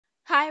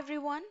Hi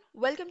everyone,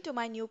 welcome to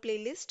my new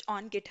playlist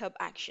on GitHub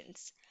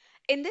Actions.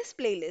 In this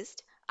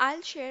playlist,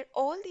 I'll share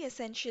all the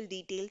essential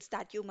details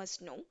that you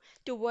must know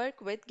to work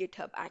with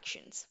GitHub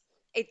Actions.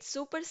 It's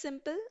super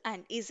simple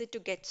and easy to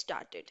get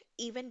started,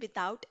 even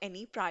without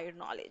any prior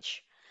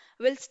knowledge.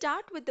 We'll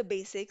start with the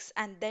basics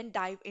and then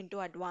dive into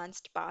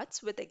advanced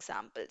parts with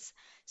examples.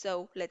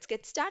 So let's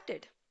get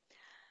started.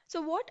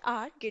 So, what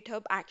are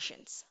GitHub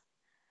Actions?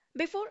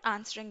 Before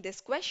answering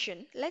this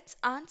question, let's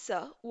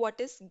answer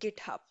what is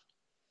GitHub.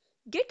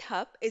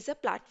 GitHub is a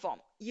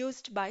platform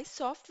used by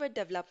software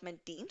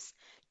development teams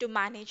to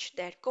manage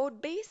their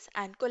code base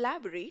and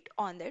collaborate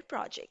on their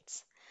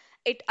projects.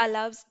 It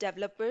allows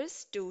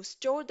developers to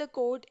store the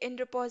code in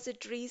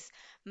repositories,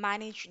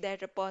 manage their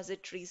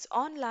repositories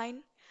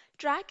online,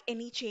 track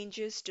any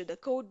changes to the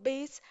code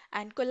base,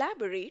 and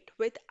collaborate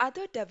with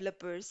other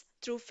developers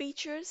through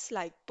features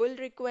like pull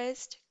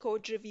requests,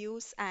 code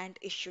reviews, and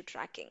issue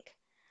tracking.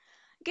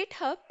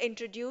 GitHub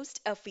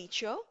introduced a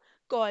feature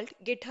called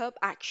GitHub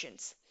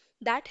Actions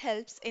that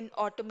helps in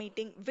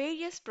automating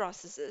various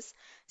processes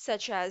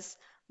such as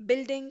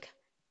building,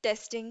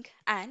 testing,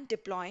 and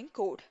deploying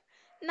code.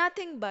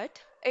 Nothing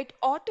but it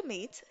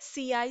automates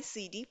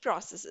CI/CD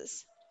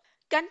processes.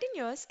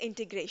 Continuous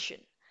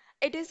integration.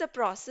 It is a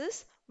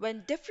process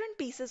when different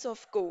pieces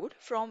of code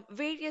from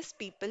various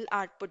people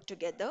are put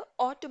together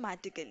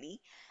automatically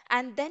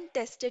and then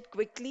tested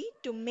quickly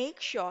to make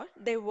sure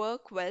they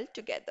work well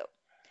together.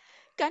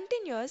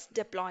 Continuous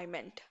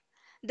deployment.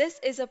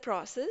 This is a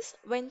process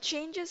when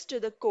changes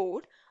to the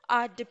code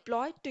are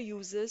deployed to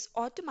users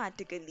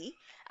automatically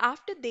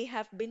after they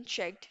have been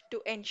checked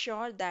to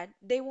ensure that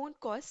they won't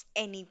cause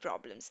any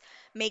problems,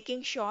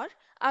 making sure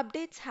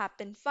updates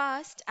happen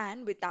fast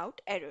and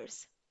without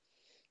errors.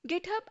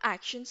 GitHub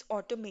Actions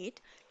automate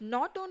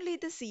not only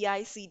the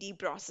CI/CD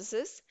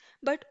processes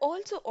but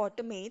also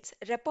automates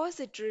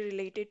repository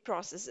related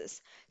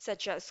processes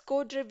such as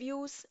code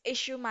reviews,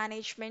 issue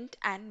management,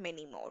 and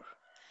many more.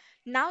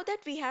 Now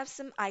that we have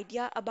some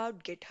idea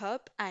about GitHub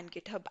and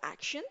GitHub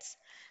Actions,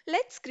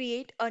 let's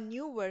create a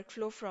new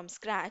workflow from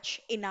scratch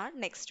in our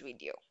next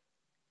video.